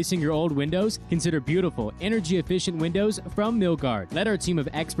about replacing your old windows? Consider beautiful, energy-efficient windows from Milgard. Let our team of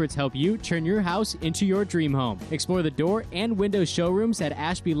experts help you turn your house into your dream home. Explore the door and window showrooms at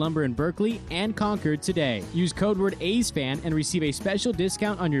Ashby Lumber in Berkeley and Concord today. Use code word A'sFan and receive a special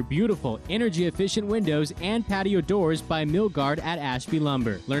discount on your beautiful, energy-efficient windows and patio doors by Milgard at Ashby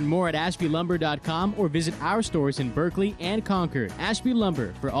Lumber. Learn more at ashbylumber.com or visit our stores in Berkeley and Concord. Ashby Lumber,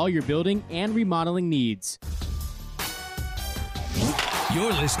 for all your building and remodeling needs.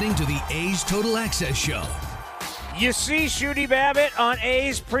 You're listening to the A's Total Access Show. You see Shooty Babbitt on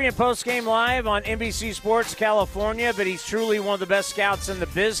A's pre- and post-game live on NBC Sports California, but he's truly one of the best scouts in the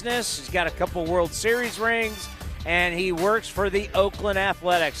business. He's got a couple World Series rings, and he works for the Oakland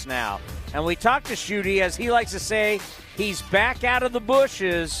Athletics now. And we talked to Shooty, as he likes to say, he's back out of the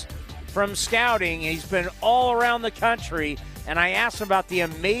bushes from scouting. He's been all around the country. And I asked him about the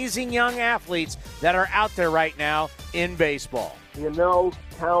amazing young athletes that are out there right now in baseball.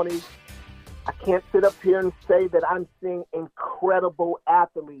 Townie, I can't sit up here and say that I'm seeing incredible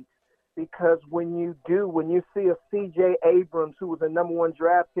athletes, because when you see a C.J. Abrams, who was a number one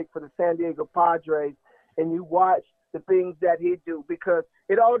draft pick for the San Diego Padres, and you watch the things that he do, because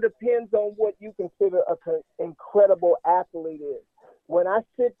it all depends on what you consider an incredible athlete is. When I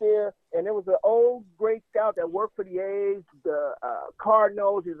sit there, and there was an old great scout that worked for the A's, the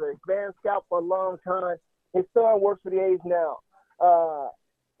Cardinals. He was an advanced scout for a long time. His son works for the A's now.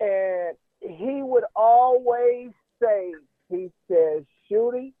 And he would always say, he says,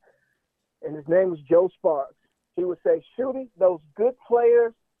 Shooty, and his name was Joe Sparks. He would say, Shooty, those good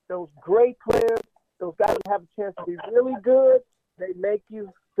players, those great players, those guys that have a chance to be really good, they make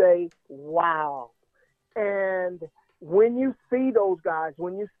you say, wow. And when you see those guys,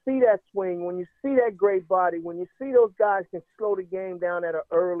 when you see that swing, when you see that great body, when you see those guys can slow the game down at an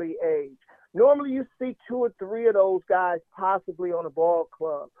early age, normally you see 2 or 3 of those guys possibly on a ball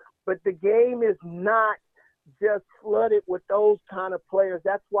club. But the game is not just flooded with those kind of players.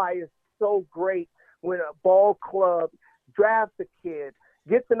 That's why it's so great when a ball club drafts a kid,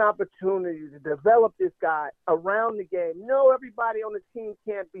 gets an opportunity to develop this guy around the game. No, everybody on the team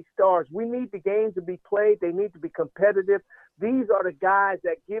can't be stars. We need the games to be played. They need to be competitive. These are the guys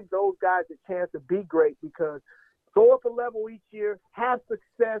that give those guys a chance to be great, because go up a level each year, have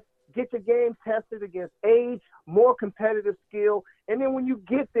success, get your game tested against age, more competitive skill, and then when you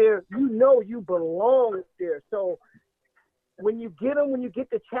get there, you know you belong there. So when you get them, when you get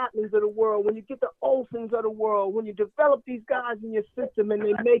the Chapmans of the world, when you get the Olsons of the world, when you develop these guys in your system and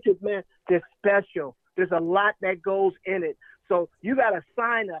they make it, man, they're special. There's a lot that goes in it. So you got to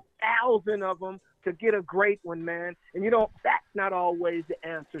sign 1,000 of them to get a great one, man. And that's not always the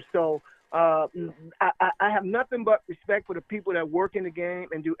answer. So I have nothing but respect for the people that work in the game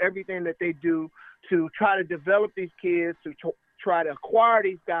and do everything that they do to try to develop these kids, to try to acquire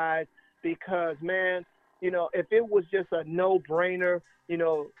these guys, because, man, if it was just a no-brainer,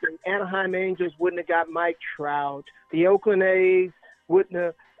 the Anaheim Angels wouldn't have got Mike Trout. The Oakland A's wouldn't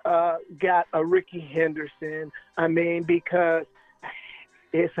have got a Ricky Henderson. I mean, because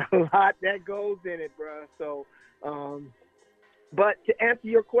it's a lot that goes in it, bro. So, but to answer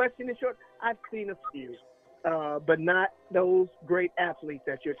your question in short, I've seen a few, but not those great athletes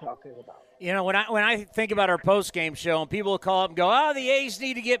that you're talking about. When I think about our post-game show and people will call up and go, the A's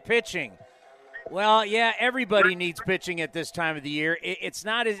need to get pitching. Well, yeah, everybody needs pitching at this time of the year. It's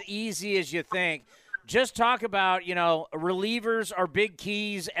not as easy as you think. Just talk about, relievers are big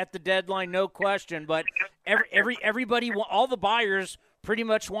keys at the deadline, no question. But everybody, all the buyers pretty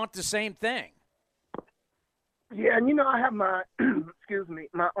much want the same thing. Yeah, and I have my,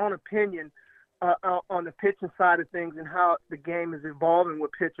 my own opinion on the pitching side of things and how the game is evolving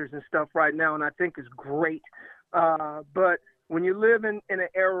with pitchers and stuff right now, and I think it's great. But when you live in an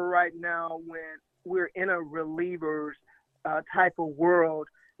era right now when we're in a relievers type of world,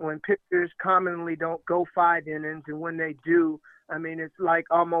 when pitchers commonly don't go 5 innings, and when they do, I mean, it's like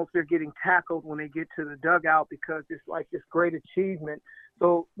almost they're getting tackled when they get to the dugout because it's like this great achievement.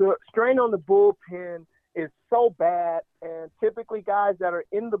 So the strain on the bullpen is so bad, and typically guys that are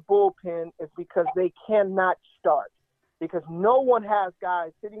in the bullpen is because they cannot start, because no one has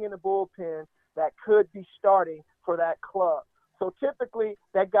guys sitting in the bullpen that could be starting for that club. So typically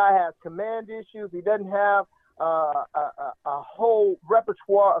that guy has command issues. He doesn't have a whole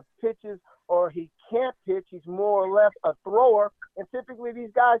repertoire of pitches, or he can't pitch. He's more or less a thrower, and typically these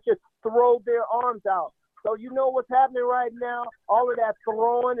guys just throw their arms out. So you know what's happening right now, all of that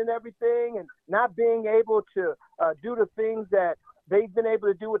throwing and everything, and not being able to do the things that they've been able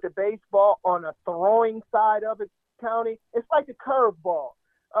to do with the baseball on a throwing side of it, County. It's like the curveball.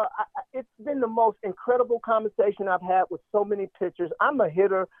 It's been the most incredible conversation I've had with so many pitchers. I'm a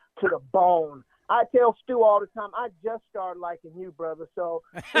hitter to the bone. I tell Stu all the time, I just started liking you, brother. So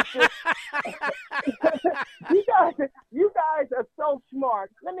it's just, you guys are so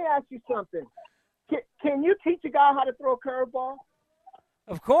smart. Let me ask you something. Can you teach a guy how to throw a curveball?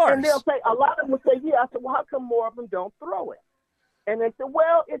 Of course. And they'll say, a lot of them will say, yeah. I said, well, how come more of them don't throw it? And they said,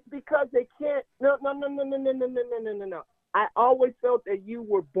 well, it's because they can't. No. I always felt that you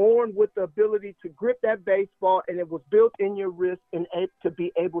were born with the ability to grip that baseball, and it was built in your wrist and to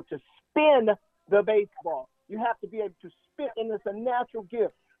be able to spin the baseball. You have to be able to spin, and it's a natural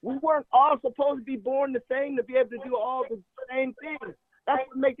gift. We weren't all supposed to be born the same to be able to do all the same things. That's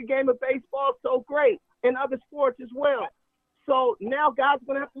what makes the game of baseball so great, and other sports as well. So now guys are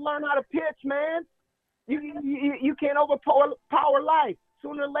going to have to learn how to pitch, man. You can't overpower life.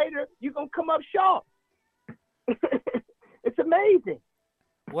 Sooner or later, you're going to come up short. It's amazing.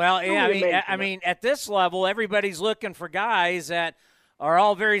 Well, yeah, I mean, at this level, everybody's looking for guys that are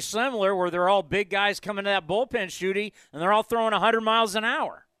all very similar, where they're all big guys coming to that bullpen, Shooty, and they're all throwing 100 miles an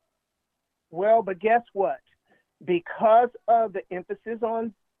hour. Well, but guess what? Because of the emphasis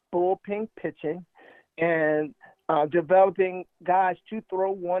on bullpen pitching and developing guys to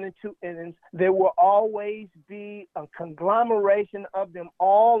throw 1 and 2 innings, there will always be a conglomeration of them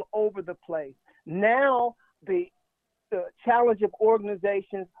all over the place. Now, the challenge of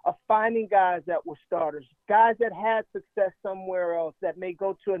organizations are finding guys that were starters, guys that had success somewhere else that may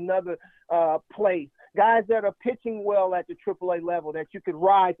go to another place, guys that are pitching well at the AAA level that you could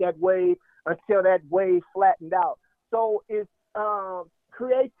ride that wave until that wave flattened out. So it's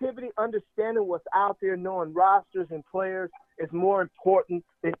creativity, understanding what's out there, knowing rosters and players is more important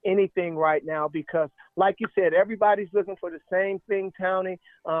than anything right now, because like you said, everybody's looking for the same thing, Townie.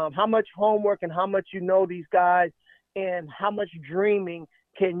 How much homework and how much you know these guys and how much dreaming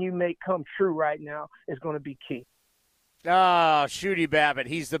can you make come true right now is going to be key. Oh, Shooty Babbitt,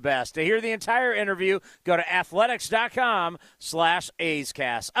 he's the best. To hear the entire interview, go to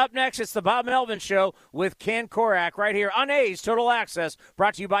athletics.com/A'sCast. Up next, it's the Bob Melvin Show with Ken Korak right here on A's Total Access,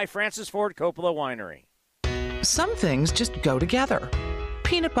 brought to you by Francis Ford Coppola Winery. Some things just go together.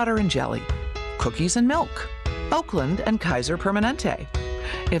 Peanut butter and jelly, cookies and milk, Oakland and Kaiser Permanente.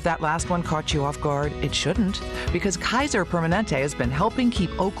 If that last one caught you off guard, it shouldn't, because Kaiser Permanente has been helping keep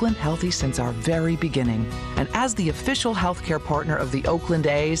Oakland healthy since our very beginning. And as the official healthcare partner of the Oakland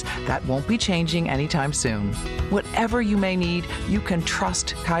A's, that won't be changing anytime soon. Whatever you may need, you can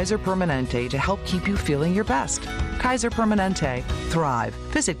trust Kaiser Permanente to help keep you feeling your best. Kaiser Permanente. Thrive.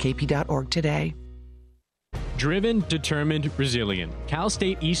 Visit kp.org today. Driven, determined, resilient. Cal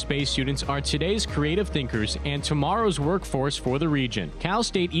State East Bay students are today's creative thinkers and tomorrow's workforce for the region. Cal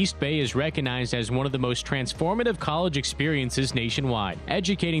State East Bay is recognized as one of the most transformative college experiences nationwide,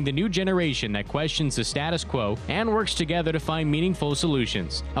 educating the new generation that questions the status quo and works together to find meaningful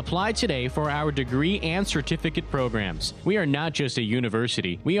solutions. Apply today for our degree and certificate programs. We are not just a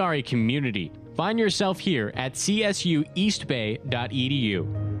university, we are a community. Find yourself here at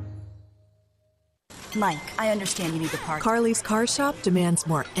csueastbay.edu. Mike, I understand you need the part. Carly's Car Shop demands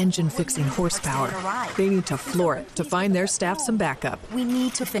more engine-fixing horsepower. They need to floor it to find their staff some backup. We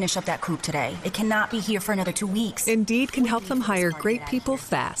need to finish up that coupe today. It cannot be here for another 2 weeks. Indeed can help them hire great people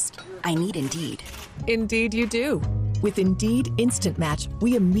fast. I need Indeed. Indeed you do. With Indeed Instant Match,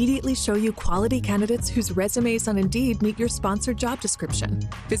 we immediately show you quality candidates whose resumes on Indeed meet your sponsored job description.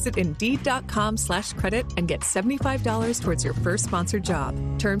 Visit Indeed.com/credit and get $75 towards your first sponsored job.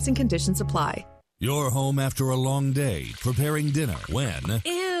 Terms and conditions apply. You're home after a long day, preparing dinner when...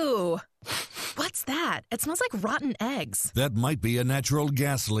 Ew! What's that? It smells like rotten eggs. That might be a natural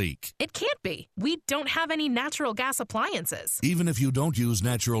gas leak. It can't be. We don't have any natural gas appliances. Even if you don't use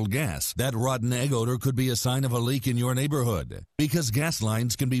natural gas, that rotten egg odor could be a sign of a leak in your neighborhood. Because gas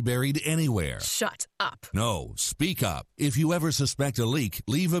lines can be buried anywhere. Shut up. No, speak up. If you ever suspect a leak,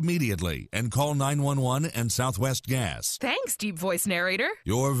 leave immediately and call 911 and Southwest Gas. Thanks, deep voice narrator.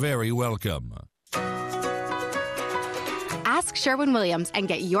 You're very welcome. Ask Sherwin-Williams and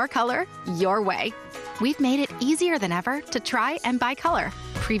get your color your way. We've made it easier than ever to try and buy color.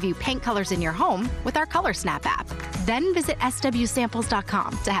 Preview paint colors in your home with our Color Snap app. Then visit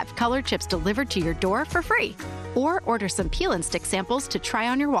swsamples.com to have color chips delivered to your door for free. Or order some peel and stick samples to try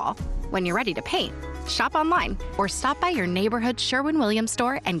on your wall. When you're ready to paint, shop online or stop by your neighborhood Sherwin-Williams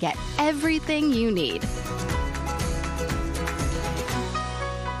store and get everything you need.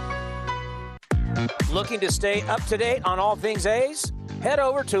 Looking to stay up to date on all things A's? Head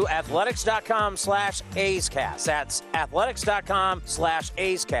over to athletics.com/A'sCast. That's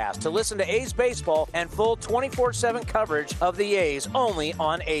athletics.com/A'sCast to listen to A's baseball and full 24/7 coverage of the A's only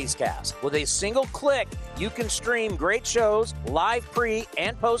on A's Cast. With a single click, you can stream great shows, live pre-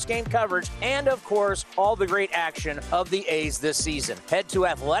 and post-game coverage, and, of course, all the great action of the A's this season. Head to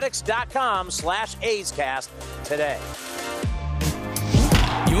athletics.com/A'sCast today.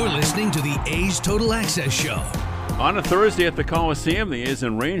 You're listening to the A's Total Access Show. On a Thursday at the Coliseum, the A's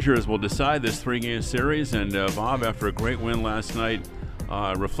and Rangers will decide this three-game series. And, Bob, after a great win last night,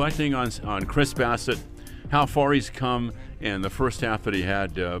 reflecting on Chris Bassitt, how far he's come in the first half that he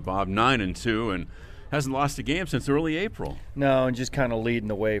had, Bob, 9-2, and hasn't lost a game since early April. No, and just kind of leading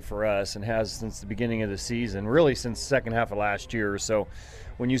the way for us, and has since the beginning of the season, really since the second half of last year. So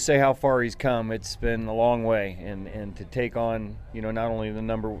when you say how far he's come, it's been a long way, and to take on, not only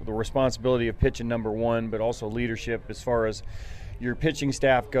the responsibility of pitching number one, but also leadership as far as your pitching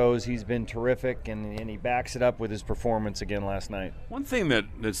staff goes. He's been terrific, and he backs it up with his performance again last night. One thing that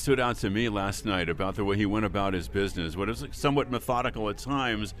stood out to me last night about the way he went about his business, what is somewhat methodical at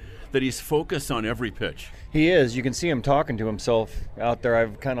times, that he's focused on every pitch. He is. You can see him talking to himself out there.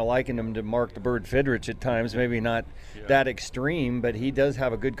 I've kind of likened him to Mark the Bird Fidrich at times, maybe not that extreme, but he does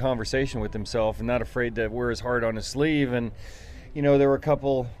have a good conversation with himself and not afraid to wear his heart on his sleeve. And there were a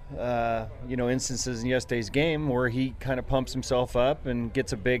couple, instances in yesterday's game where he kind of pumps himself up and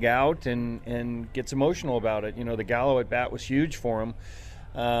gets a big out and gets emotional about it. The Gallo at bat was huge for him.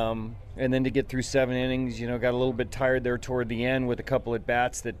 And then to get through 7 innings, got a little bit tired there toward the end with a couple at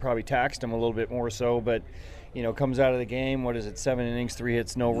bats that probably taxed him a little bit more so. But, comes out of the game, 7 innings, 3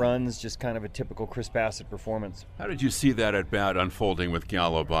 hits, no runs, just kind of a typical Chris Bassitt performance. How did you see that at bat unfolding with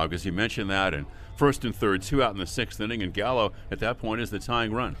Gallo, Bob? Because you mentioned that, and first and third, 2 out in the 6th inning, and Gallo at that point is the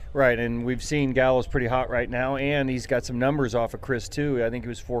tying run. Right, and we've seen Gallo's pretty hot right now, and he's got some numbers off of Chris too. I think he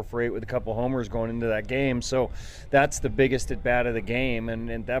was 4 for 8 with a couple homers going into that game, so that's the biggest at bat of the game. And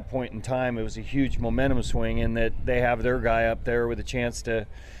at that point in time, it was a huge momentum swing in that they have their guy up there with a chance to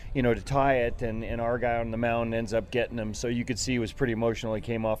tie it, and our guy on the mound ends up getting him. So you could see he was pretty emotional. He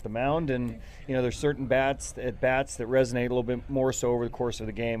came off the mound, and there's certain bats that resonate a little bit more so over the course of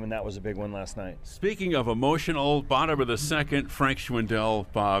the game, and that was a big one last night. Speaking of emotional, bottom of the second, Frank Schwindel,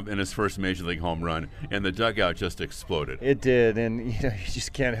 Bob, in his first Major League home run, and the dugout just exploded. It did, and you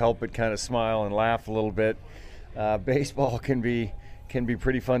just can't help but kind of smile and laugh a little bit. Baseball can be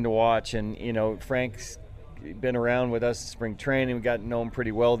pretty fun to watch, and Frank's been around with us in spring training. We got to know him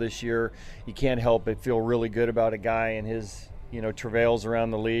pretty well this year. You can't help but feel really good about a guy and his travails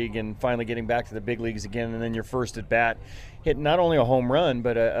around the league, and finally getting back to the big leagues again, and then your first at bat hitting not only a home run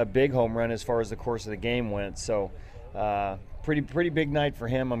but a big home run as far as the course of the game went. So pretty big night for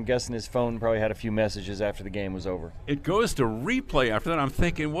him. I'm guessing his phone probably had a few messages after the game was over. It goes to replay after that. I'm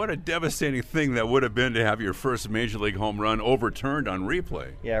thinking, what a devastating thing that would have been to have your first Major League home run overturned on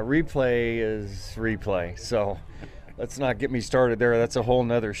replay. Yeah, replay is replay. So let's not get me started there. That's a whole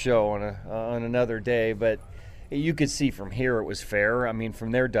nother show on another day. But you could see from here it was fair. I mean,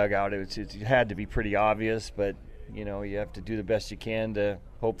 from their dugout, it had to be pretty obvious. But, you have to do the best you can to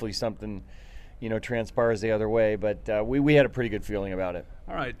hopefully something transpires the other way, but we had a pretty good feeling about it.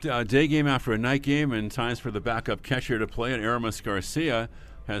 All right, day game after a night game, and times for the backup catcher to play, and Aramis Garcia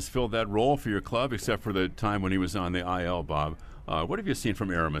has filled that role for your club, except for the time when he was on the IL, Bob. What have you seen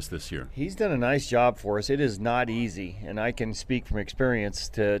from Aramis this year? He's done a nice job for us. It is not easy, and I can speak from experience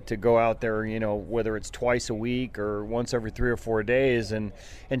to go out there, whether it's twice a week or once every 3 or 4 days, and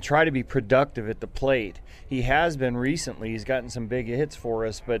try to be productive at the plate. He has been recently. He's gotten some big hits for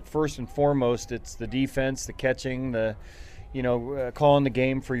us, but first and foremost, it's the defense, the catching, calling the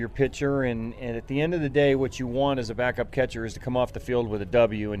game for your pitcher, and at the end of the day, what you want as a backup catcher is to come off the field with a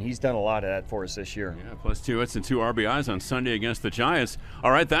W, and he's done a lot of that for us this year. Yeah, plus 2 hits and 2 RBIs on Sunday against the Giants.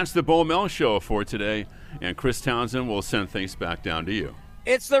 All right, that's the Bo Mel Show for today, and Chris Townsend will send things back down to you.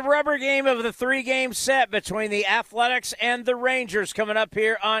 It's the rubber game of the 3-game set between the Athletics and the Rangers coming up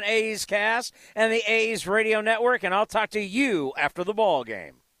here on A's Cast and the A's Radio Network, and I'll talk to you after the ball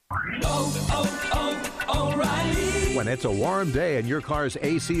game. O'Reilly. When it's a warm day and your car's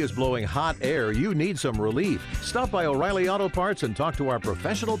AC is blowing hot air, you need some relief. Stop by O'Reilly Auto Parts and talk to our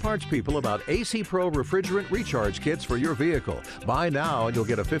professional parts people about AC Pro refrigerant recharge kits for your vehicle. Buy now and you'll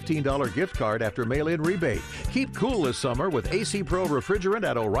get a $15 gift card after mail-in rebate. Keep cool this summer with AC Pro refrigerant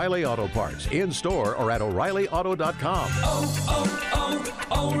at O'Reilly Auto Parts, in store or at O'ReillyAuto.com.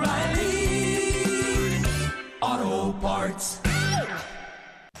 O'Reilly Auto Parts.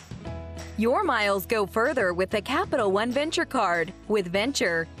 Your miles go further with the Capital One Venture Card. With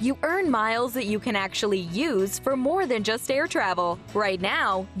Venture, you earn miles that you can actually use for more than just air travel. Right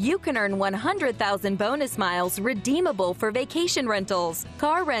now, you can earn 100,000 bonus miles redeemable for vacation rentals,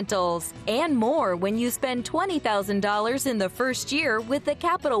 car rentals, and more when you spend $20,000 in the first year with the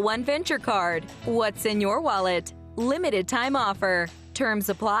Capital One Venture Card. What's in your wallet? Limited time offer. Terms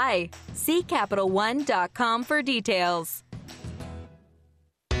apply. See CapitalOne.com for details.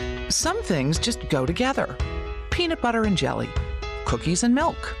 Some things just go together. Peanut butter and jelly, cookies and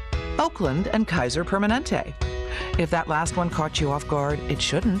milk, Oakland and Kaiser Permanente. If that last one caught you off guard, it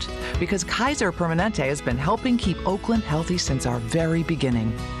shouldn't, because Kaiser Permanente has been helping keep Oakland healthy since our very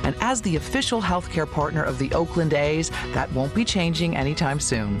beginning. And as the official healthcare partner of the Oakland A's, that won't be changing anytime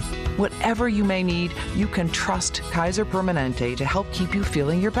soon. Whatever you may need, you can trust Kaiser Permanente to help keep you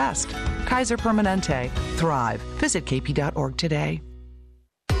feeling your best. Kaiser Permanente. Thrive. Visit kp.org today.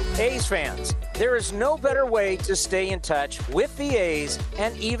 A's fans, there is no better way to stay in touch with the A's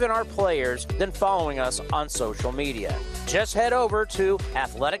and even our players than following us on social media. Just head over to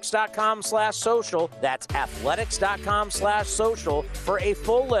athletics.com/social. That's athletics.com/social for a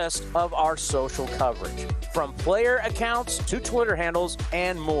full list of our social coverage, from player accounts to Twitter handles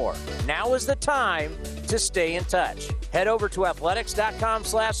and more. Now is the time to stay in touch. Head over to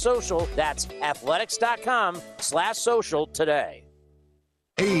athletics.com/social. That's athletics.com/social today.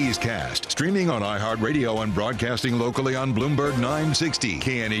 A's Cast, streaming on iHeartRadio and broadcasting locally on Bloomberg 960,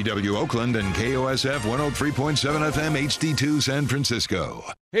 KNEW Oakland, and KOSF 103.7 FM HD2 San Francisco.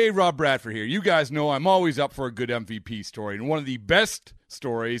 Hey, Rob Bradford here. You guys know I'm always up for a good MVP story, and one of the best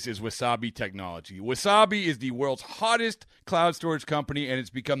stories is Wasabi Technology. Wasabi is the world's hottest cloud storage company, and it's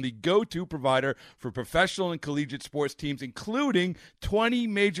become the go-to provider for professional and collegiate sports teams, including 20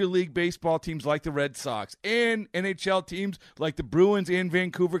 Major League Baseball teams like the Red Sox and NHL teams like the Bruins and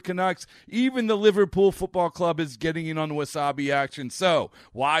Vancouver Canucks. Even the Liverpool Football Club is getting in on the Wasabi action. So,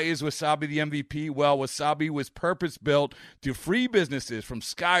 why is Wasabi the MVP? Well, Wasabi was purpose-built to free businesses from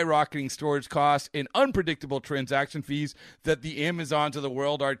skyrocketing storage costs and unpredictable transaction fees that the Amazons of the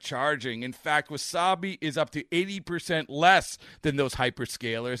world are charging. In fact, Wasabi is up to 80% less than those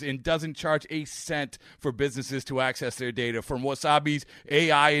hyperscalers and doesn't charge a cent for businesses to access their data. From Wasabi's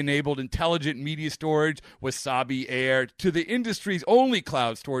AI-enabled intelligent media storage, Wasabi Air, to the industry's only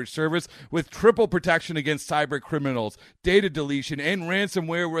cloud storage service with triple protection against cyber criminals, data deletion, and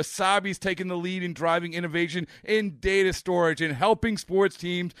ransomware, Wasabi's taken the lead in driving innovation in data storage and helping sports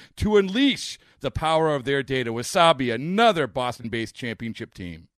teams to unleash the power of their data. Wasabi, another Boston-based championship team.